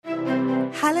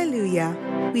Hallelujah.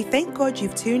 We thank God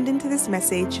you've tuned into this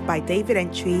message by David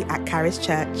Antwi at Charis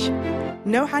Church.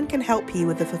 No hand can help you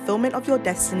with the fulfillment of your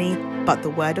destiny but the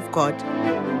word of God.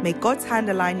 May God's hand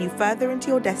align you further into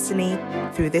your destiny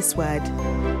through this word.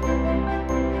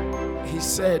 He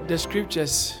said, the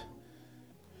scriptures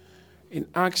in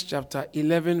Acts chapter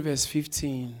 11 verse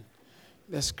 15,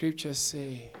 the scriptures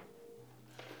say,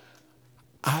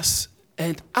 as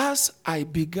I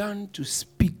began to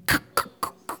speak,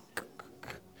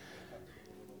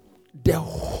 the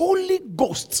Holy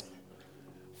Ghost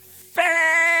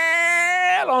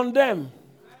fell on them.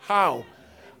 How?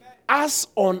 As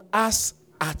on us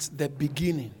at the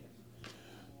beginning.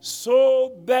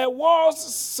 So there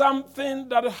was something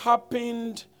that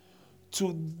happened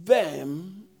to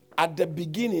them at the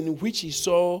beginning, which he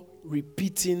saw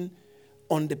repeating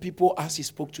on the people as he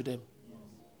spoke to them.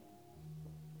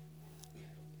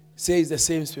 Say it's the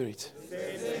same Spirit.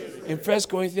 In 1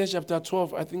 Corinthians chapter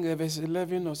 12, I think verse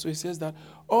 11 or so, it says that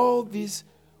all this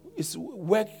is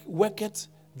worketh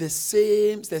the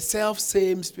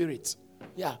self-same Spirit.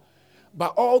 Yeah.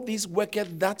 But all these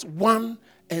worketh that one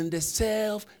and the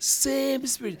self-same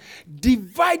Spirit,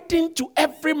 dividing to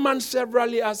every man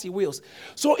severally as he wills.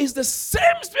 So it's the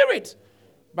same Spirit.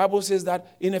 Bible says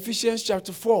that in Ephesians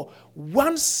chapter 4,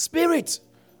 one Spirit,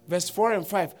 verse 4 and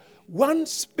 5. One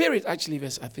Spirit, actually, I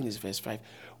think it's verse 5.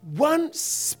 One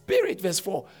Spirit, verse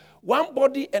 4. One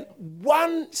body and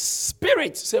one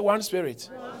Spirit. Say one Spirit.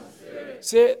 One Spirit.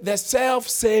 Say the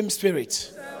self-same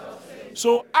Spirit.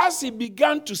 So as he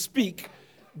began to speak,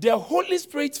 the Holy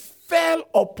Spirit fell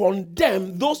upon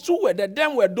them. Those who were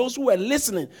those who were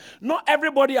listening. Not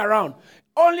everybody around.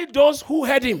 Only those who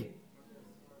heard him.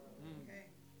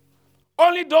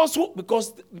 Only those who,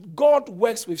 because God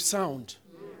works with sound.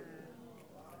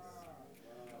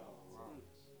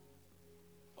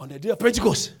 On the day of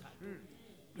Pentecost,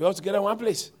 we all together in one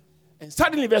place. And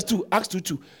suddenly, verse 2, Acts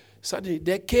 2:2, suddenly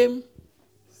there came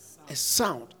a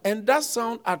sound. And that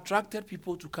sound attracted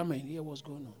people to come and hear what's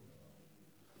going on.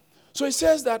 So it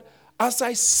says that as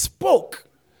I spoke,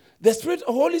 the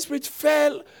Holy Spirit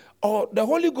fell, or the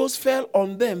Holy Ghost fell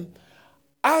on them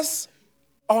as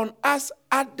on us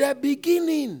at the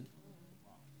beginning.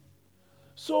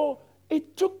 So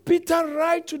it took Peter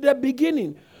right to the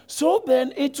beginning. So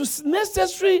then it was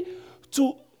necessary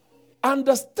to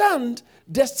understand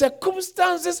the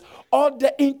circumstances or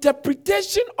the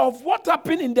interpretation of what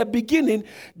happened in the beginning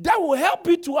that will help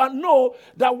you to know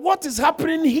that what is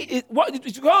happening here, it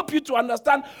will help you to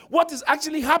understand what is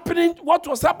actually happening, what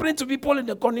was happening to people in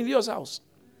the Cornelius house.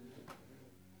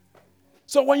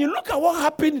 So when you look at what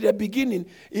happened in the beginning,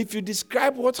 if you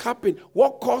describe what happened,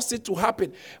 what caused it to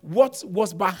happen, what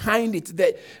was behind it,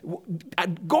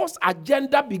 God's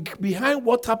agenda behind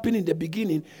what happened in the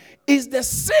beginning is the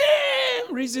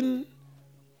same reason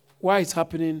why it's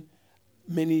happening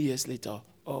many years later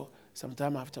or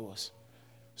sometime afterwards.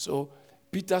 So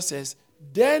Peter says,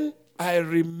 then I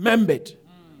remembered.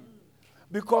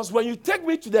 Because when you take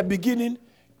me to the beginning,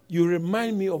 you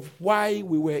remind me of why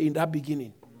we were in that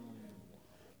beginning.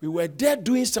 We were there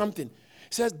doing something. He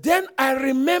says, then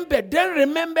remembered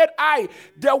I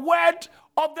the word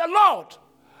of the Lord.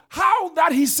 How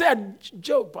that he said,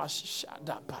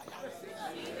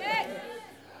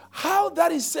 how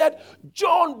that he said,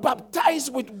 John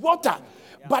baptized with water.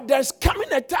 But there's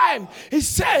coming a time, he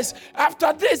says,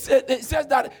 after this, it says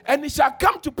that, and it shall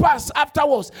come to pass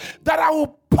afterwards, that I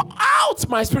will pour out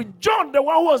my Spirit. John, the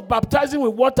one who was baptizing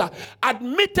with water,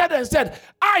 admitted and said,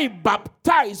 I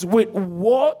baptize with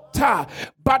water,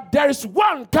 but there is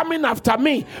one coming after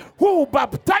me who will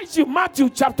baptize you. Matthew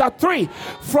chapter 3,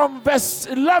 from verse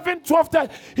 11, 12, 13.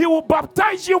 He will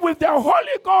baptize you with the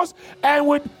Holy Ghost and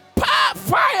with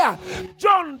fire.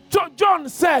 John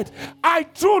said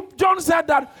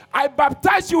that I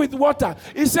baptize you with water.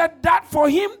 He said that for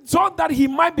him, so that he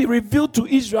might be revealed to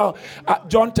Israel.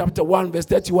 John chapter 1 verse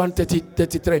 31,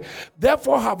 33.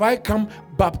 Therefore have I come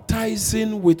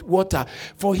baptizing with water.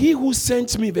 For he who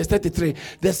sent me, verse 33,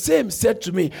 the same said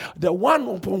to me, the one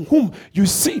upon whom you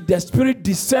see the Spirit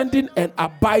descending and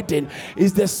abiding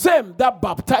is the same that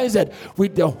baptized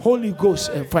with the Holy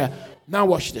Ghost and fire. Now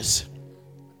watch this.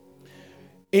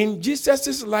 In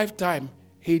Jesus' lifetime,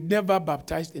 he never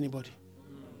baptized anybody.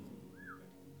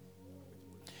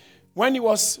 When he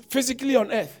was physically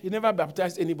on earth, he never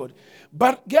baptized anybody.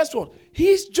 But guess what?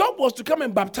 His job was to come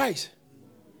and baptize.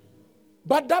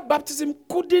 But that baptism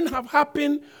couldn't have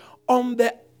happened on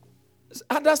the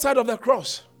other side of the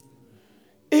cross.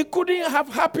 It couldn't have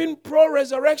happened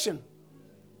pre-resurrection.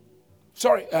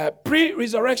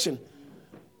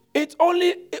 It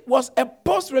was a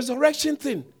post-resurrection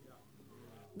thing.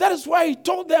 that is why he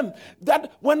told them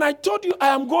that when I told you I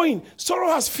am going, sorrow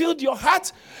has filled your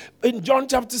heart in John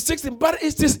chapter 16. But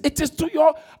it is to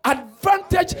your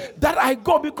advantage that I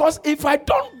go, because if I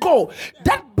don't go,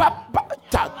 that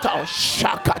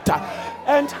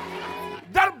and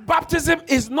that baptism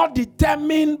is not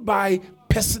determined by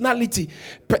personality,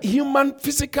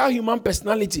 physical human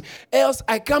personality, else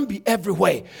I can't be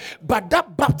everywhere. But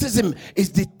that baptism is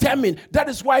determined. That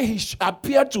is why he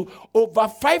appeared to over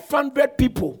 500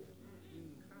 people.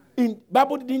 In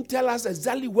Bible didn't tell us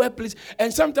exactly where place,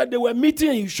 and sometimes they were meeting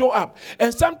and he showed up,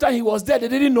 and sometimes he was there, they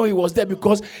didn't know he was there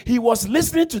because he was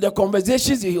listening to the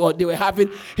conversations they were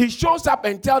having. He shows up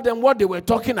and tell them what they were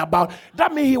talking about.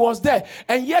 That means he was there,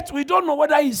 and yet we don't know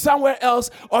whether he's somewhere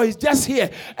else or he's just here.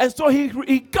 And so he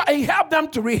helped them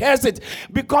to rehearse it,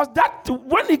 because that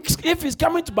if he's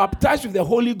coming to baptize with the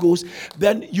Holy Ghost,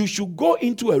 then you should go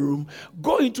into a room,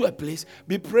 go into a place,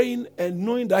 be praying and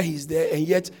knowing that he's there, and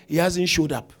yet he hasn't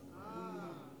showed up.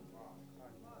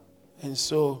 And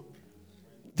so,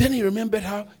 then he remembered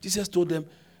how Jesus told them,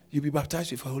 you'll be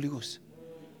baptized with the Holy Ghost.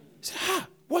 He said,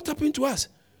 what happened to us?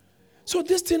 So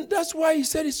this thing, that's why he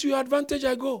said it's to your advantage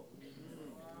I go.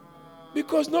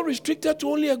 Because not restricted to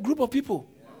only a group of people.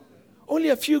 Only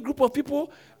a few group of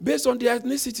people based on their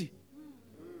ethnicity.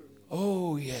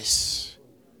 Oh, yes.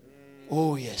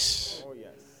 Oh, yes.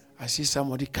 I see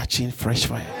somebody catching fresh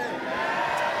fire.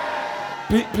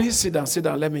 Please sit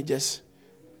down. Let me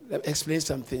explain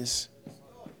some things.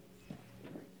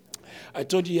 I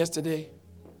told you yesterday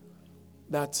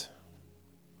that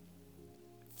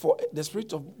for the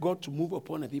Spirit of God to move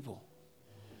upon a people,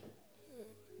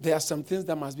 there are some things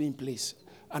that must be in place.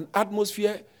 An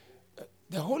atmosphere,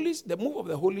 the move of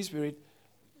the Holy Spirit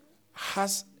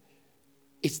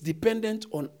it's dependent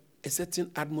on a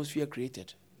certain atmosphere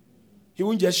created. He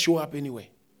won't just show up anywhere.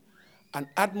 An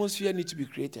atmosphere needs to be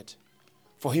created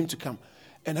for him to come.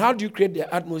 And how do you create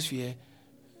the atmosphere?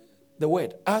 The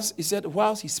word. As he said,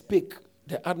 whilst he spake,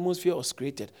 the atmosphere was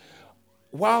created.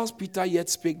 Whilst Peter yet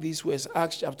spake these words,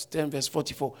 Acts chapter 10, verse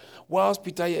 44. Whilst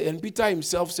Peter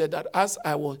himself said that as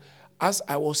I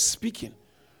was speaking.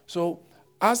 So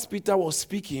as Peter was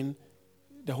speaking,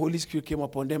 the Holy Spirit came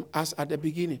upon them as at the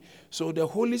beginning. So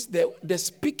the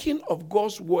speaking of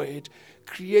God's word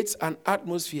creates an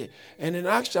atmosphere. And in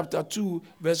Acts chapter 2,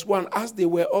 verse 1, as they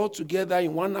were all together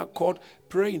in one accord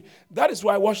praying. That is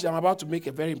why I'm about to make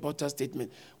a very important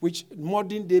statement, which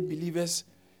modern day believers,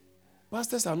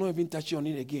 pastors are not even touching on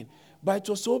it again. But it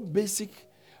was so basic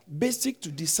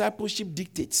to discipleship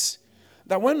dictates,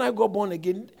 that when I got born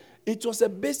again, it was a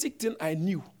basic thing I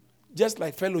knew, just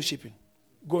like fellowshipping.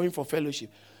 Going for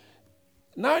fellowship.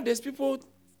 Nowadays, people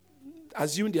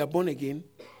assume they are born again,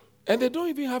 and they don't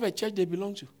even have a church they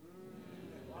belong to.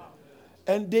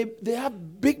 And they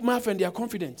have big mouth and they are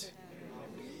confident.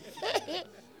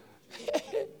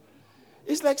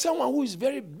 It's like someone who is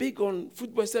very big on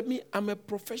football said, me, I'm a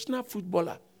professional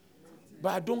footballer, but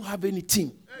I don't have any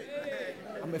team.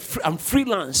 I'm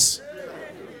freelance.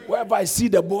 Wherever I see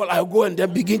the ball, I go and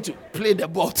then begin to play the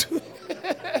ball too.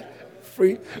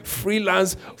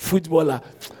 Freelance footballer.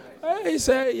 He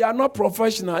said, you are not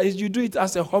professional. You do it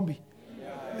as a hobby.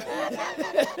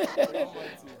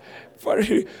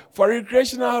 for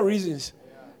recreational reasons.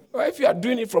 Or if you are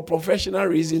doing it for professional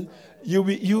reason,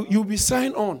 you'll be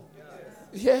signed on.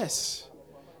 Yes.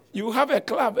 You have a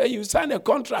club and you sign a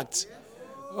contract.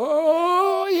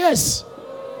 Oh, yes.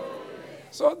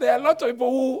 So there are a lot of people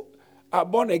who are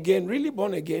born again, really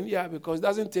born again, because it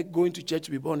doesn't take going to church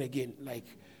to be born again.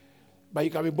 But you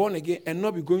can be born again and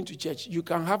not be going to church. You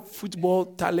can have football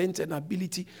talent and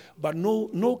ability, but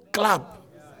no club.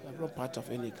 You're not part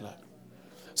of any club.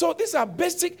 So these are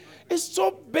basic. It's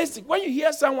so basic. When you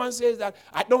hear someone say that,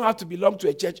 I don't have to belong to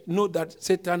a church, know that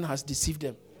Satan has deceived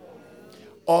them.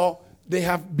 Or they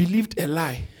have believed a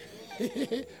lie.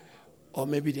 Or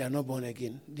maybe they are not born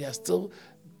again. They are still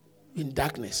in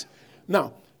darkness.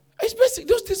 Now, it's basic.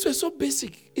 Those things were so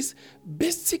basic. It's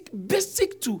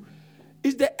basic to...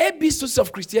 It's the ABCs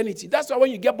of Christianity. That's why when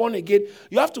you get born again,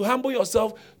 you have to humble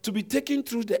yourself to be taken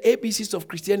through the ABCs of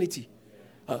Christianity.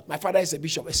 My father is a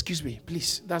bishop. Excuse me,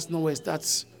 please. That's not where it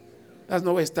starts.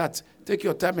 Take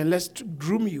your time and let's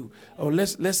groom you, or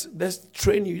let's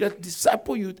train you, let's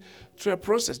disciple you through a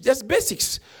process. Just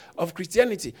basics of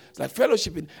Christianity. It's like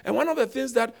fellowshipping. And one of the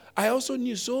things that I also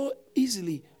knew so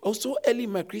easily, or so early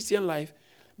in my Christian life,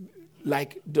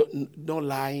 like not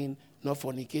lying, not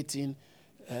fornicating,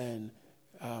 and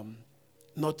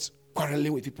not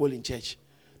quarreling with people in church.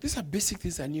 These are basic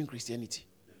things I knew in Christianity.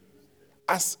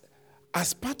 As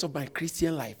part of my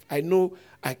Christian life, I know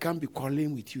I can't be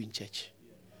quarreling with you in church.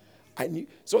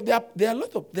 So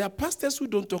there are pastors who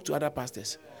don't talk to other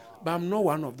pastors, but I'm not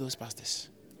one of those pastors.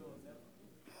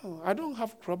 Oh, I don't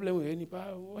have problem with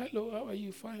anybody. Hello, how are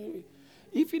you? Fine.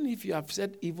 Even if you have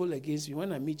said evil against me,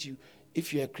 when I meet you,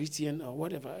 if you're a Christian or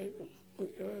whatever,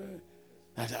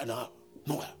 I say, no,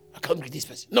 I can't greet this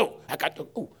person. No, I can't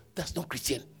talk. Oh, that's not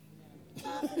Christian.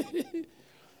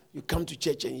 You come to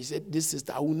church and you said, this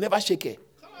sister, I will never shake her.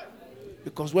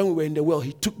 Because when we were in the world,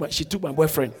 she took my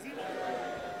boyfriend.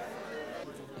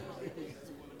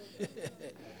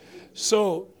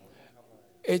 So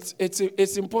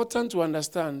it's important to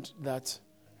understand that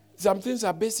some things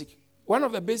are basic. One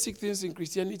of the basic things in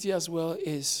Christianity as well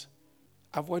is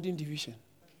avoiding division.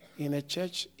 In a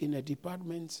church, in a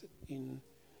department, in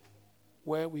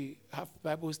where we have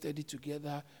Bible study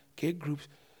together, K groups,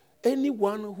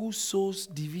 anyone who sows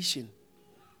division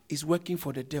is working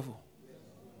for the devil.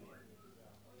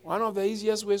 One of the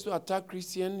easiest ways to attack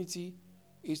Christianity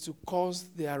is to cause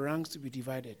their ranks to be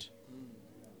divided.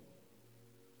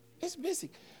 It's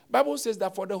basic. Bible says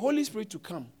that for the Holy Spirit to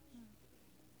come,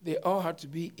 they all had to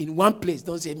be in one place.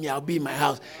 Don't say, me, I'll be in my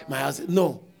house. My house.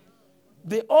 No.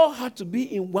 They all had to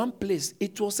be in one place.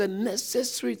 It was a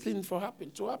necessary thing to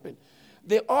happen.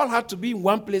 They all had to be in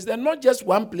one place. They're not just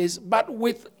one place, but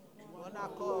with one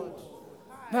accord.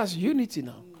 That's unity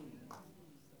now.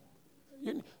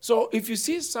 So if you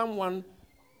see someone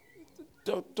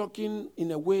talking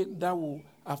in a way that will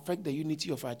affect the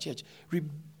unity of our church,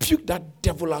 rebuke that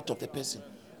devil out of the person.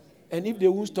 And if they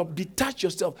won't stop, detach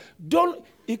yourself.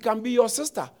 It can be your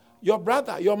sister, your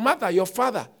brother, your mother, your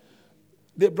father.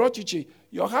 They brought you to.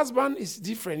 Your husband is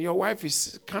different. Your wife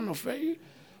is kind of very.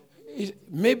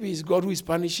 Maybe it's God who is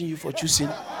punishing you for choosing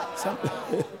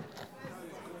something.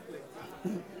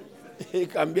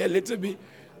 It can be a little bit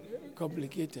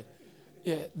complicated.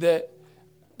 Yeah,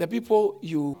 the people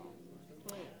you.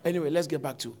 Anyway, let's get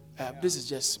back to. This is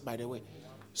just by the way.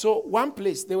 So one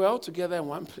place, they were all together in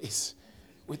one place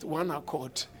with one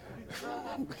accord.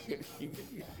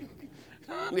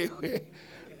 They were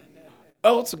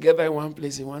all together in one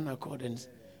place in one accord,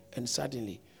 and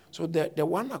suddenly. So the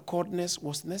one accordness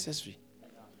was necessary.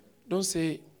 Don't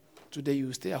say today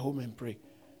you stay at home and pray.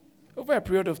 Over a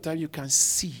period of time, you can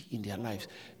see in their lives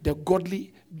the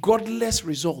godless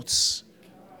results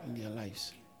in their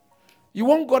lives. You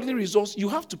want godly results, you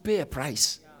have to pay a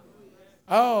price.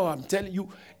 Oh, I'm telling you,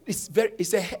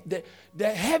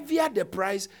 the heavier the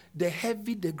price, the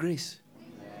heavy the grace.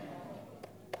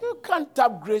 You can't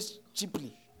tap grace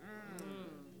cheaply.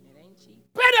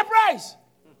 Pay the price.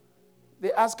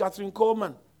 They asked Catherine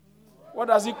Coleman, what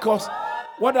does it cost?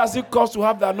 What does it cost to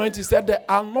have the anointing? He said, the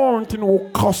anointing will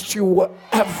cost you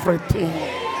everything.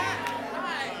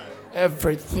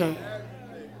 Everything.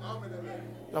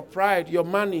 Your pride, your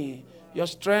money, your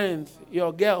strength,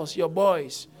 your girls, your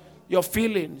boys, your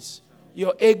feelings,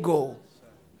 your ego,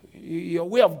 your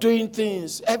way of doing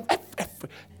things.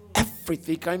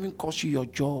 Everything can even cost you your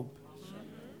job.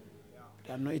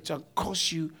 It can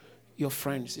cost you your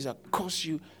friends. It can cost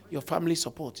you your family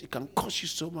support. It can cost you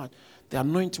so much. The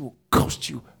anointing will cost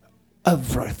you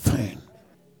everything.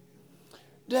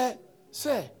 The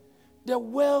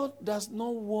world does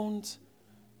not want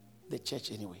the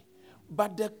church anyway.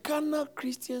 But the carnal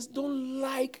Christians don't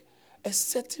like a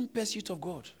certain pursuit of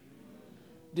God.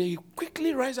 They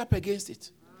quickly rise up against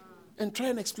it and try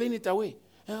and explain it away.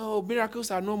 Oh, miracles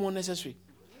are no more necessary.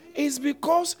 It's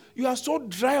because you are so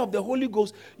dry of the Holy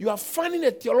Ghost, you are finding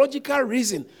a theological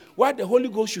reason why the Holy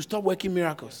Ghost should stop working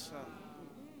miracles.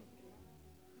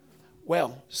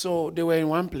 Well, so they were in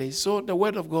one place. So the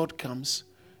word of God comes.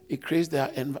 It creates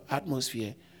the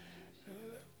atmosphere.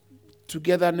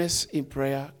 Togetherness in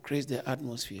prayer creates the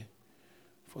atmosphere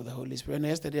for the Holy Spirit. And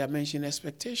yesterday I mentioned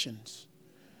expectations.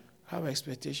 Have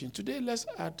expectation. Today let's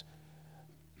add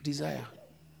desire.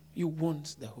 You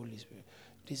want the Holy Spirit.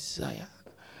 Desire.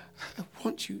 I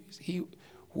want you.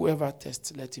 Whoever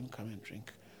tests, let him come and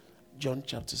drink. John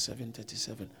chapter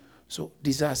 7:37. So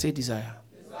desire, say desire.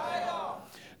 Desire.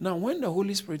 Now when the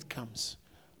Holy Spirit comes,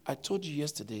 I told you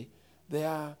yesterday, there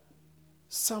are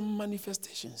some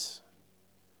manifestations.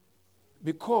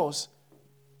 Because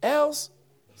else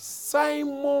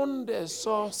Simon the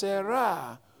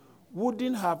sorcerer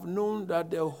wouldn't have known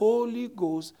that the Holy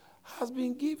Ghost has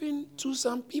been given to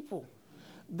some people.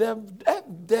 There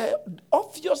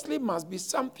obviously must be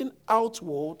something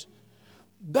outward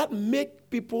that make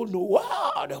people know,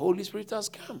 wow, the Holy Spirit has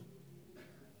come.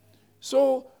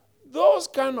 So those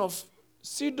kind of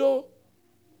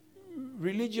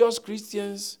pseudo-religious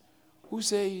Christians who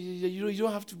say you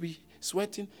don't have to be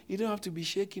sweating, you don't have to be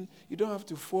shaking, you don't have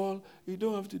to fall, you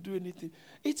don't have to do anything.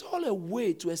 It's all a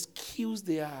way to excuse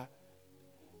their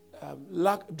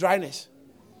lack dryness.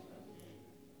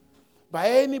 But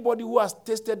anybody who has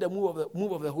tasted the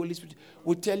move of the Holy Spirit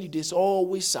will tell you there's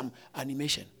always some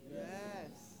animation. Yes.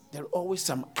 There are always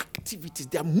some activities.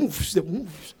 There are moves. The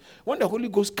moves. When the Holy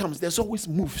Ghost comes, there's always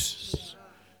moves.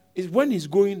 It's when he's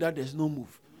going that there's no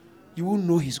move. You won't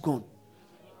know he's gone.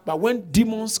 But when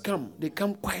demons come, they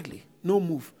come quietly. No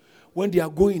move. When they are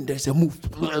going, there's a move.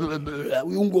 We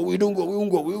won't go, we don't go, we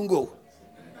won't go, we won't go.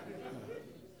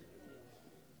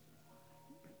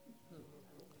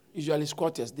 Usually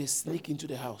squatters, they sneak into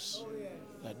the house.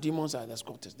 Demons are the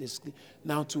squatters. They sneak.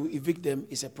 Now to evict them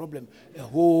is a problem. A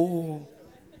whole...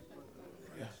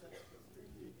 Yeah.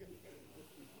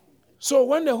 So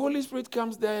when the Holy Spirit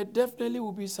comes, there definitely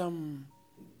will be some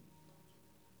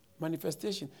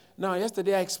manifestation. Now,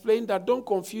 yesterday I explained that don't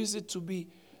confuse it to be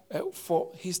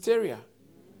for hysteria.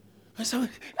 And so,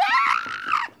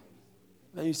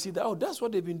 then you see that, oh, that's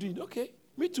what they've been doing. Okay,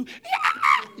 me too.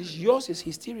 Yours is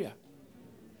hysteria.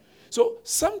 So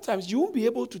sometimes you won't be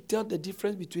able to tell the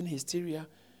difference between hysteria,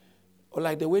 or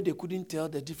like the way they couldn't tell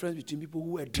the difference between people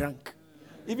who were drunk.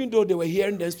 Even though they were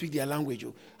hearing them speak their language.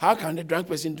 How can the drunk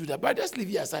person do that? But just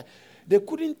leave it aside. They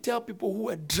couldn't tell people who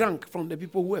were drunk from the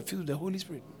people who were filled with the Holy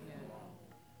Spirit.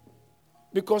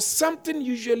 Because something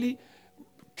usually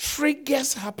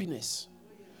triggers happiness.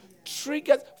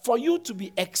 Triggers, for you to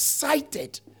be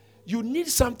excited, you need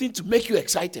something to make you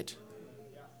excited.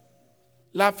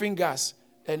 Laughing gas.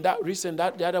 And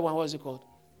the other one, what is it called?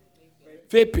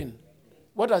 Vaping.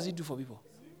 What does it do for people?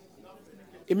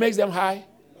 It makes them high.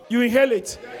 You inhale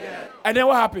it. And then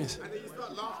what happens?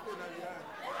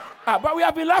 But we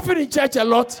have been laughing in church a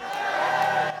lot.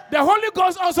 The Holy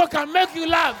Ghost also can make you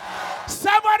laugh.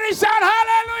 Somebody shout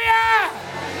hallelujah!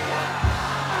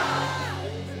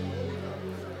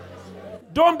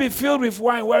 Don't be filled with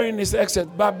wine wherein is excess,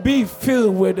 but be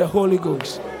filled with the Holy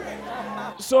Ghost.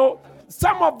 So,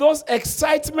 some of those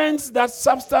excitements that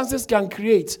substances can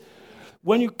create,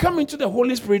 when you come into the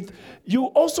Holy Spirit, you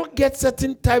also get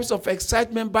certain types of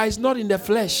excitement, but it's not in the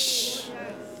flesh.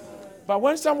 But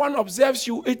when someone observes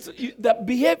you, the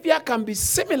behavior can be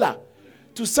similar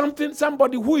to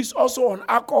somebody who is also on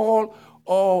alcohol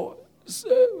or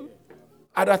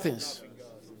other things.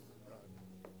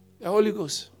 The Holy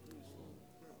Ghost.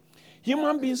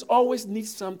 Human beings always need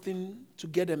something to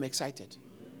get them excited.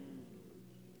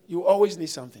 You always need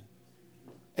something.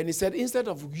 And he said, instead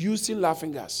of using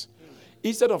laughing gas,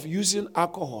 instead of using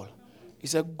alcohol, he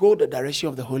said, go the direction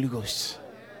of the Holy Ghost.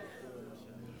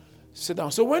 Sit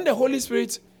down. So when the Holy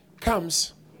Spirit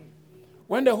comes,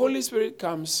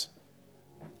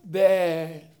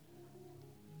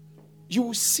 you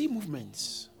will see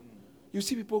movements. You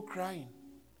see people crying.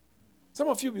 Some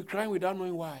of you will be crying without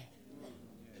knowing why.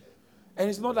 And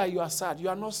it's not that you are sad. You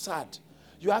are not sad.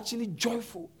 You are actually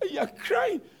joyful. You are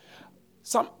crying.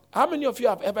 How many of you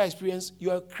have ever experienced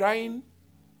you are crying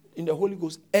in the Holy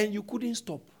Ghost and you couldn't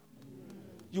stop?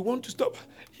 You want to stop.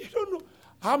 You don't know.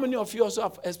 How many of you also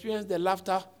have experienced the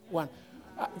laughter one?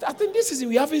 I think this is,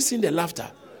 we haven't seen the laughter.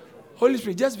 Holy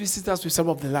Spirit, just visit us with some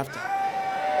of the laughter.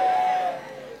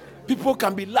 People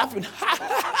can be laughing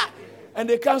and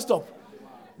they can't stop.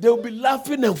 They will be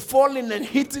laughing and falling and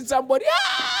hitting somebody.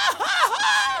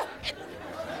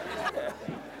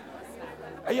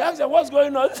 And you ask them, what's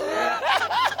going on?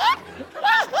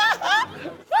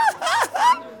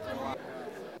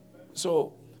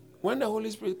 So, when the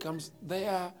Holy Spirit comes,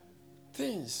 there are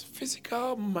things,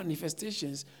 physical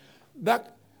manifestations,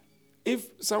 that if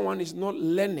someone is not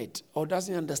learned or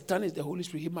doesn't understand it's the Holy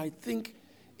Spirit, he might think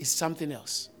it's something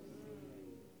else.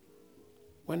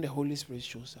 When the Holy Spirit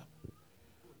shows up.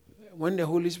 When the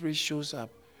Holy Spirit shows up,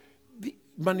 the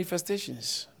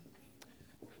manifestations.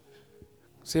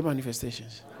 Say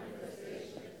manifestations.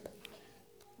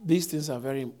 These things are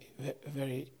very,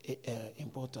 very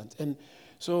important. And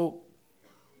so,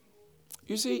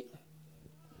 you see,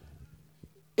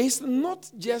 it's not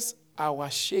just our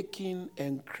shaking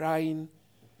and crying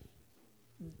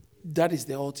that is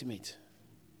the ultimate.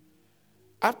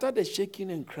 After the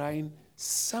shaking and crying,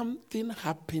 something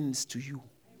happens to you.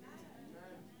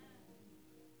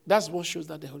 That's what shows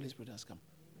that the Holy Spirit has come.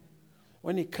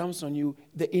 When it comes on you,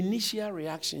 the initial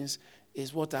reactions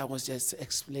is what I was just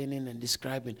explaining and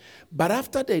describing. But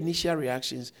after the initial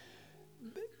reactions,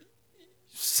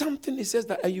 something, it says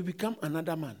that you become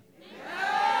another man.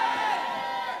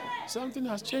 Something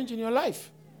has changed in your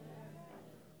life.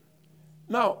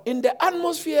 Now, in the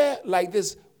atmosphere like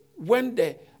this, when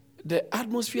the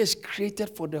atmosphere is created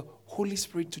for the Holy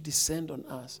Spirit to descend on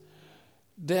us,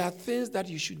 there are things that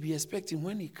you should be expecting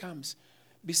when He comes.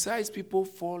 Besides people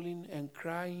falling and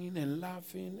crying and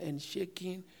laughing and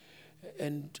shaking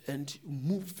and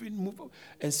moving,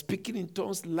 and speaking in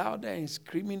tongues louder and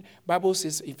screaming. Bible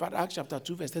says, in fact, Acts chapter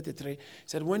 2, verse 33,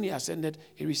 said, when he ascended,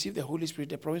 he received the Holy Spirit,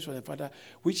 the promise from the Father,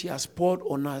 which he has poured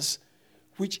on us,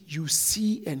 which you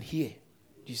see and hear.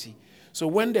 You see? So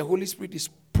when the Holy Spirit is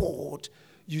poured,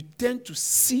 you tend to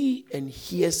see and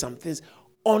hear some things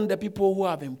on the people who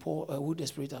have been poured, who the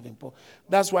Spirit have been poured.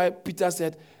 That's why Peter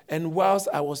said, and whilst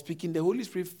I was speaking, the Holy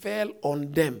Spirit fell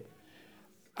on them.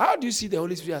 How do you see the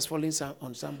Holy Spirit has fallen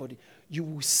on somebody? You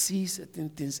will see certain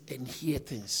things and hear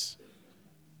things.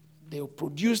 They will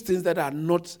produce things that are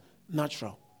not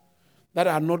natural, that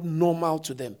are not normal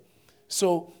to them.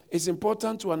 So it's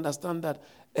important to understand that.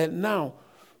 And now,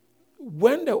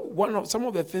 when some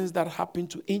of the things that happen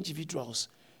to individuals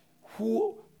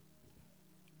who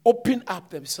open up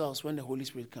themselves when the Holy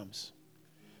Spirit comes.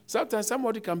 Sometimes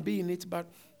somebody can be in it, but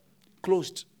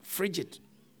closed, frigid.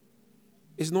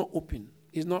 It's not open.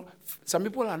 It's not. Some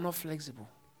people are not flexible.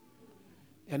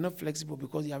 They are not flexible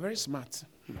because they are very smart.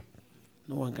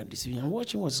 No one can deceive you. I'm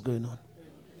watching what's going on.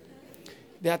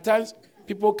 There are times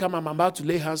people come, I'm about to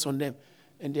lay hands on them,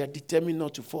 and they are determined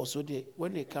not to fall. So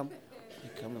when they come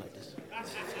like this.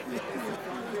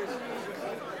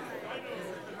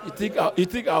 You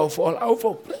think I'll fall? I'll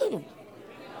fall.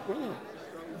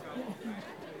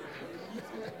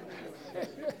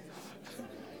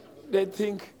 They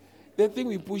think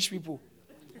we push people.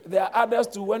 There are others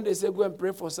too, when they say go and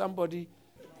pray for somebody,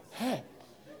 hey,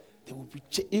 they will be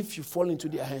if you fall into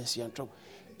their hands, you're in trouble.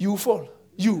 You will fall.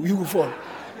 You will fall.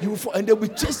 You will fall. And they'll be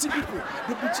chasing people.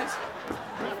 They'll be chasing.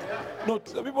 No,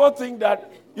 some people think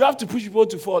that you have to push people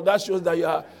to fall. That shows that you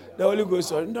are the Holy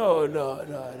Ghost. No.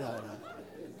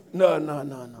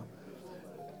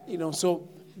 You know, so,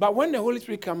 but when the Holy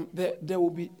Spirit comes, there will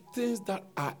be things that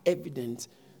are evident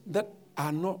that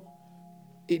are not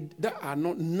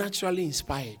naturally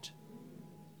inspired,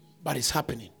 but it's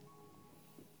happening.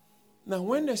 Now,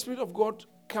 when the Spirit of God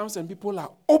comes and people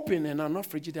are open and are not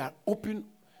frigid, they are open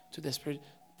to the Spirit.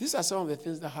 These are some of the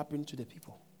things that happen to the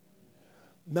people.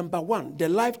 Number one, the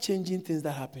life-changing things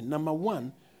that happen. Number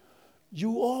one,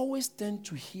 you always tend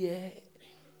to hear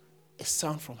a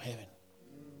sound from heaven.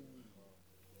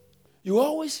 You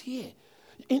always hear.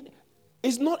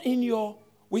 It's not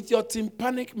with your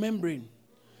tympanic membrane.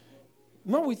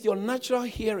 Not with your natural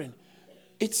hearing.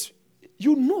 It's,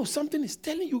 something is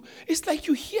telling you. It's like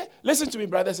you hear. Listen to me,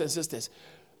 brothers and sisters.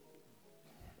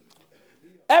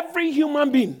 Every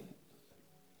human being,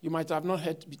 you might have not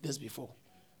heard this before,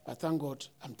 but thank God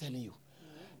I'm telling you.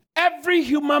 Every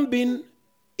human being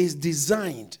is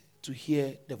designed to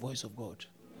hear the voice of God.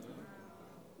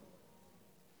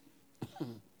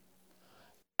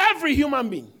 Every human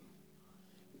being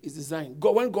is designed.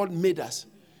 When God made us,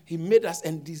 He made us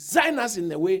and designed us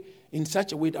in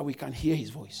such a way that we can hear His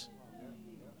voice.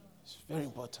 It's very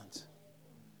important.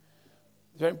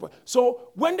 Very important.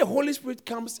 So when the Holy Spirit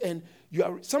comes and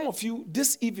some of you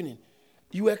this evening,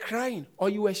 you were crying or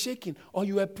you were shaking or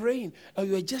you were praying or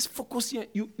you were just focusing,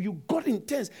 you got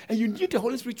intense and you knew the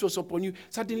Holy Spirit was upon you,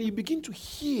 suddenly you begin to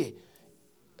hear.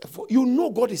 You know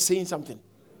God is saying something.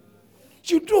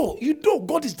 You know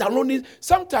God is downloading.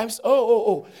 Sometimes,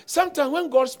 sometimes when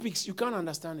God speaks, you can't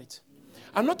understand it.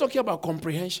 I'm not talking about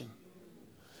comprehension.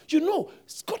 You know,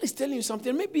 God is telling you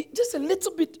something. Maybe just a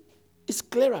little bit is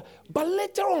clearer. But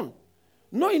later on,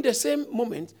 not in the same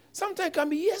moment, sometimes it can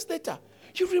be years later.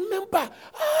 You remember,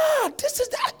 this is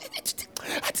that.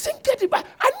 I didn't get it, but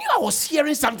I knew I was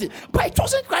hearing something, but it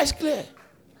wasn't quite clear.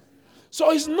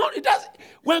 So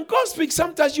when God speaks,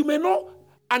 sometimes you may not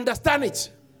understand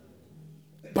it.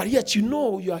 But yet you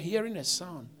know you are hearing a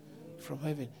sound from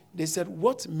heaven. They said,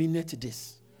 what meaneth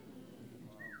this?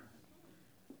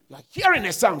 You are hearing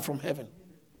a sound from heaven.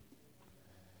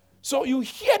 So you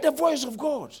hear the voice of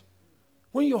God.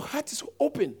 When your heart is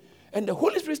open and the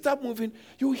Holy Spirit starts moving,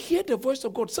 you hear the voice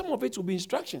of God. Some of it will be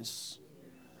instructions.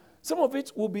 Some of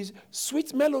it will be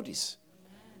sweet melodies.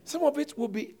 Some of it will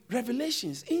be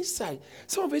revelations, insight.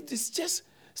 Some of it is just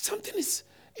something is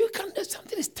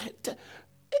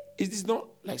it is not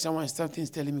like something is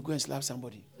telling me go and slap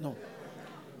somebody. No.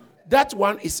 That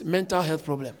one is mental health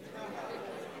problem.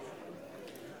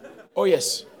 Oh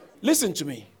yes. Listen to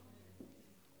me.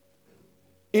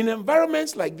 In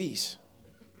environments like this,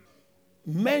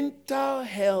 mental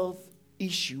health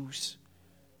issues,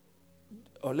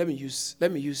 or let me use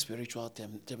spiritual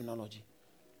terminology.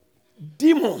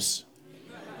 Demons.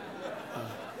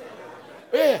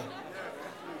 Yeah.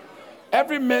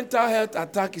 Every mental health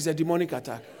attack is a demonic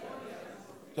attack.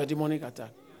 A demonic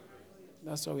attack.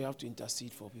 That's why we have to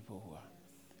intercede for people who are.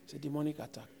 It's a demonic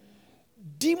attack.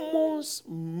 Demons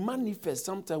manifest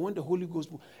sometimes when the Holy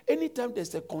Ghost moves. Anytime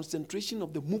there's a concentration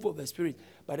of the move of the Spirit,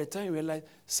 by the time you realize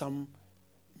some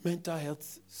mental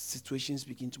health situations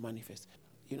begin to manifest.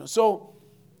 So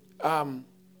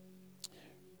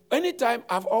anytime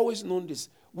I've always known this,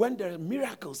 when there are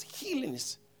miracles,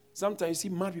 healings, sometimes you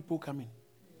see mad people coming.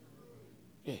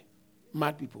 Yeah,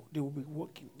 mad people. They will be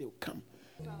walking. They will come.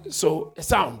 So a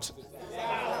sound.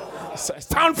 A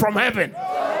sound from heaven.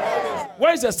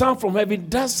 Where is the sound from heaven? It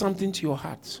does something to your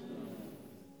heart.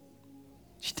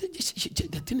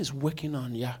 The thing is working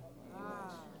on, yeah.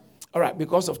 All right,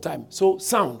 because of time. So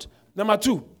sound. Number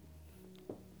 2,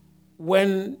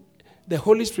 when the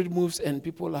Holy Spirit moves and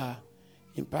people are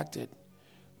impacted,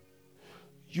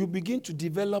 you begin to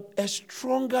develop a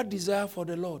stronger desire for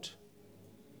the Lord.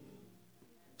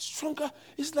 Stronger.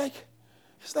 It's like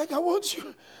I want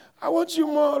you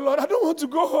more, Lord. I don't want to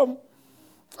go home.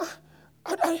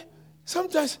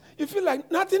 Sometimes you feel like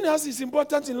nothing else is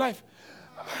important in life.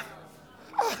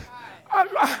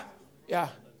 Yeah.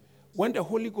 When the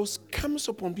Holy Ghost comes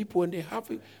upon people and they have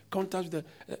contact with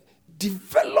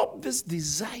develop this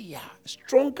desire,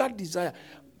 stronger desire.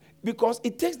 Because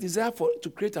it takes desire to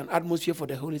create an atmosphere for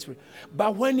the Holy Spirit.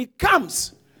 But when it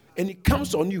comes, and it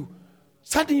comes on you,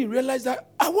 suddenly you realize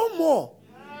that I want more.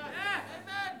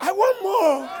 I want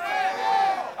more.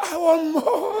 I want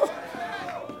more.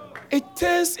 It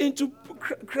turns into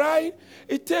crying.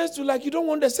 It turns to like you don't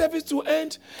want the service to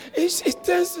end. It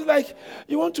turns to like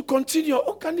you want to continue.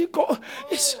 Oh, can you go?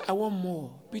 I want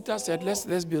more. Peter said,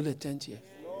 let's build a tent here.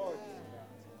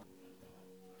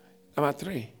 Number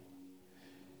 3.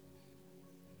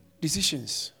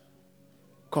 Decisions.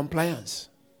 Compliance.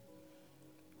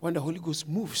 When the Holy Ghost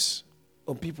moves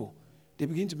on people, they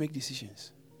begin to make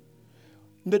decisions.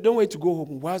 They don't wait to go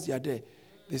home. Whilst they are there,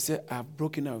 they say, I've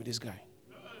broken out with this guy.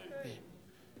 Yeah.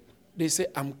 They say,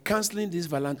 I'm canceling this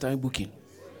Valentine booking.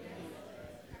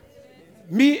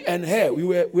 Me and her,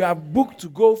 we are booked to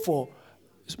go for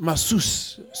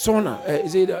masseuse, sauna,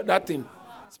 is it that thing?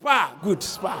 Spa, good,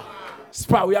 spa.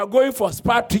 Spa, we are going for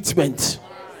spa treatment.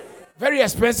 Very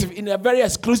expensive in a very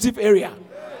exclusive area.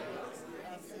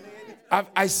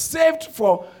 I saved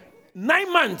for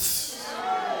 9 months.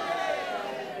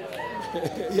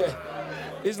 Yeah.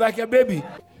 It's like a baby.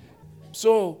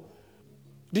 So,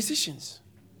 decisions.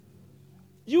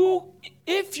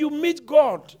 If you meet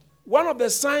God, one of the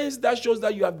signs that shows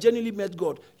that you have genuinely met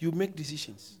God, you make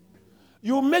decisions.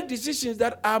 You make decisions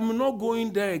that I'm not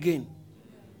going there again.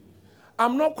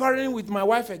 I'm not quarreling with my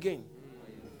wife again.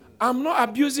 I'm not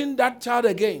abusing that child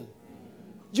again.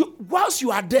 Whilst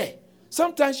you are there,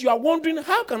 sometimes you are wondering,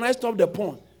 how can I stop the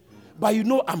porn? But you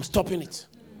know I'm stopping it.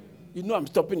 You know I'm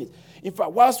stopping it. In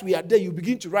fact, whilst we are there, you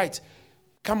begin to write,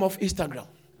 come off Instagram.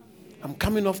 I'm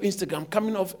coming off Instagram. I'm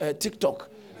coming off TikTok.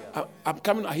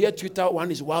 I hear Twitter,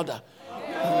 one is wilder.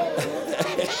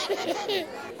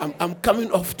 I'm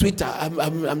coming off Twitter.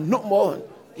 I'm not more.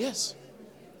 Yes.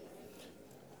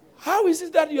 How is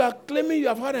it that you are claiming you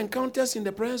have had encounters in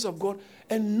the presence of God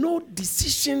and no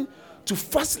decision to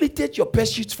facilitate your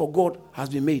pursuit for God has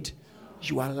been made?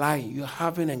 You are lying. You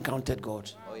haven't encountered God.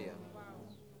 Oh, yeah.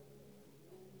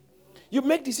 You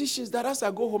make decisions that as I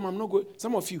go home, I'm not going.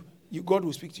 Some of you, God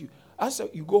will speak to you. As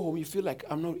you go home, you feel like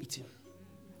I'm not eating.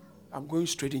 I'm going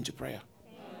straight into prayer.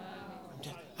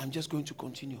 I'm just going to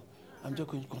continue. I'm just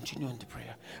going to continue into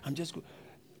prayer.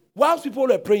 Whilst people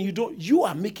are praying, you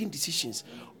are making decisions.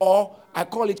 Or I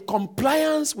call it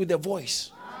compliance with the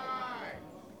voice.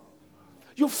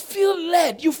 You feel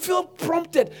led. You feel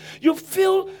prompted. You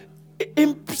feel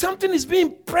something is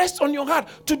being pressed on your heart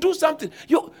to do something.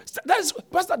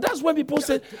 That's when people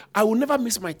say, I will never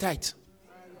miss my tithe.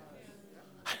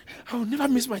 I will never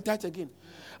miss my tithe again.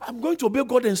 I'm going to obey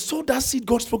God and sow that seed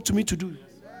God spoke to me to do.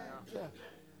 Yeah.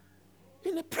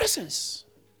 In the presence.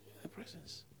 In the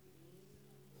presence.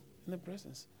 In the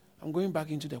presence. I'm going back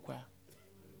into the choir.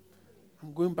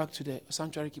 I'm going back to the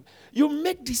sanctuary. You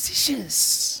make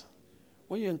decisions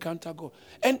when you encounter God.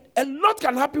 And a lot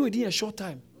can happen within a short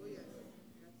time.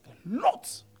 A lot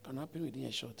can happen within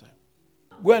a short time.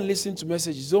 Go and listen to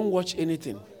messages. Don't watch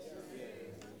anything.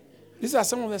 These are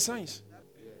some of the signs.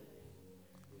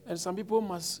 And some people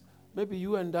maybe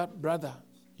you and that brother,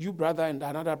 you brother and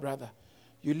another brother,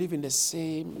 you live in the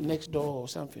same next door or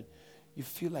something. You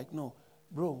feel like, no,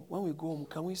 bro, when we go home,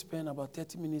 can we spend about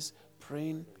 30 minutes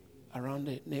praying around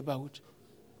the neighborhood?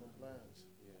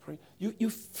 Pray. You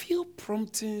feel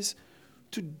promptings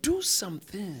to do some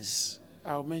things.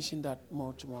 I'll mention that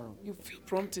more tomorrow. You feel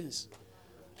promptings.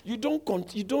 You don't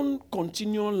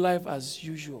continue life as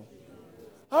usual.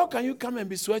 How can you come and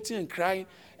be sweating and crying,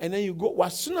 and then you go,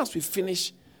 as soon as we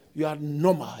finish, you are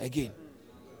normal again?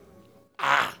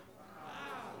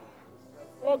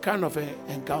 What kind of an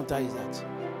encounter is that?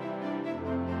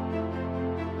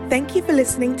 Thank you for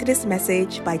listening to this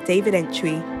message by David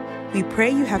Antwi. We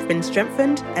pray you have been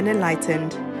strengthened and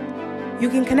enlightened. You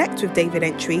can connect with David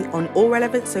Antwi on all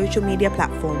relevant social media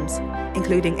platforms,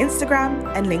 including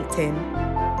Instagram and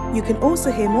LinkedIn. You can also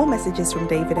hear more messages from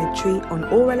David Antwi on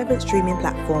all relevant streaming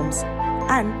platforms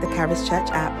and the Charis Church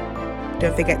app.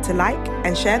 Don't forget to like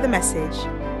and share the message.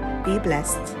 Be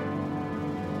blessed.